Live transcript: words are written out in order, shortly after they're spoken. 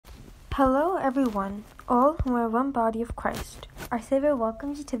Hello, everyone, all who are one body of Christ. Our Savior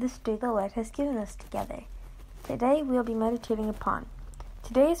welcomes you to this day the Lord has given us together. Today we will be meditating upon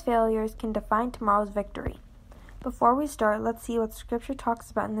today's failures can define tomorrow's victory. Before we start, let's see what Scripture talks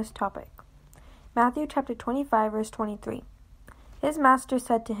about in this topic. Matthew chapter 25, verse 23. His master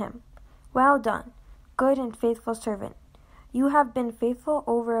said to him, "Well done, good and faithful servant. You have been faithful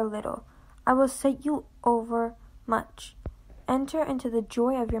over a little. I will set you over much. Enter into the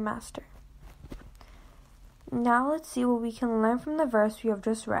joy of your master." Now let's see what we can learn from the verse we have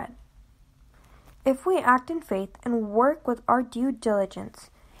just read. If we act in faith and work with our due diligence,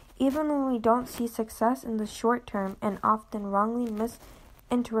 even when we don't see success in the short term and often wrongly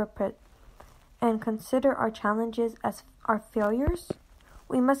misinterpret and consider our challenges as our failures,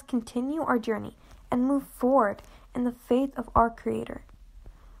 we must continue our journey and move forward in the faith of our Creator.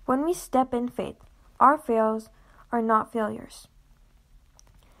 When we step in faith, our fails are not failures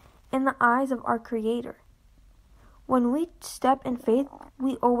in the eyes of our Creator. When we step in faith,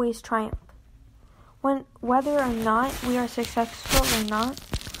 we always triumph. Whether or not we are successful or not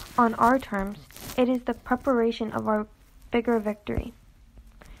on our terms, it is the preparation of our bigger victory.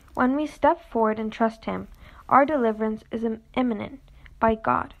 When we step forward and trust Him, our deliverance is imminent by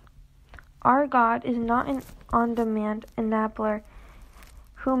God. Our God is not an on-demand enabler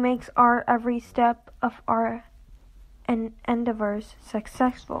who makes our every step of our endeavors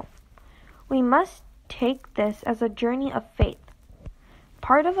successful. We must take this as a journey of faith.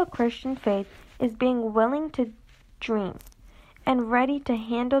 Part of a Christian faith is being willing to dream and ready to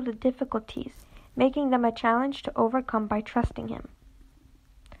handle the difficulties, making them a challenge to overcome by trusting Him.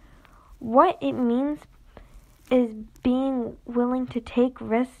 What it means is being willing to take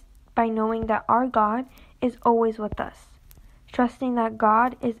risks by knowing that our God is always with us, trusting that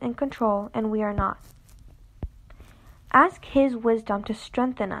God is in control and we are not. Ask His wisdom to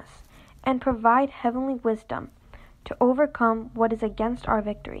strengthen us and provide heavenly wisdom to overcome what is against our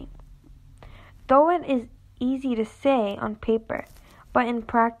victory. Though it is easy to say on paper, but in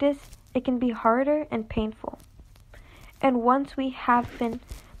practice it can be harder and painful. And once we have been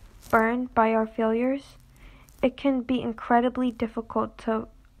burned by our failures, it can be incredibly difficult to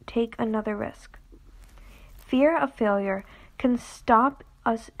take another risk. Fear of failure can stop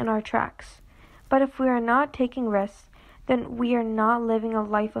us in our tracks, but if we are not taking risks, then we are not living a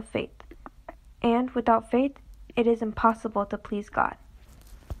life of faith. And without faith, it is impossible to please God.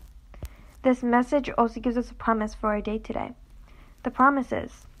 This message also gives us a promise for our day today. The promise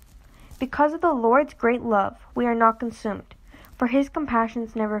is, "Because of the Lord's great love, we are not consumed, for His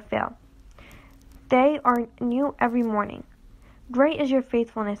compassions never fail. They are new every morning. Great is your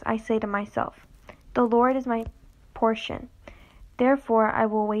faithfulness, I say to myself. The Lord is my portion. Therefore, I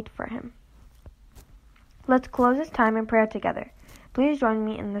will wait for Him." Let's close this time in prayer together. Please join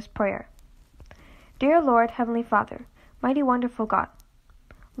me in this prayer. Dear Lord, Heavenly Father, mighty wonderful God,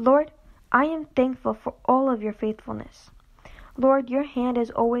 Lord, I am thankful for all of your faithfulness. Lord, your hand is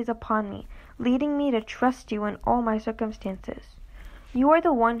always upon me, leading me to trust you in all my circumstances. You are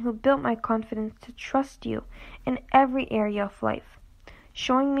the one who built my confidence to trust you in every area of life,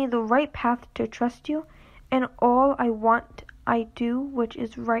 showing me the right path to trust you in all I do which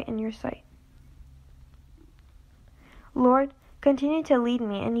is right in your sight. Lord, continue to lead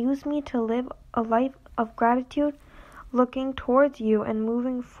me and use me to live a life of gratitude, looking towards you and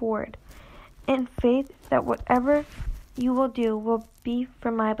moving forward in faith that whatever you will do will be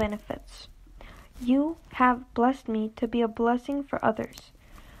for my benefits. You have blessed me to be a blessing for others.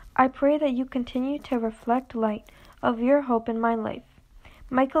 I pray that you continue to reflect light of your hope in my life.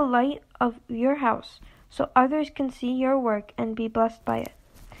 Make a light of your house so others can see your work and be blessed by it.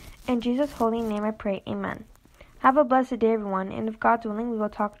 In Jesus' holy name I pray, amen. Have a blessed day, everyone, and if God's willing, we will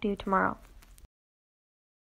talk to you tomorrow.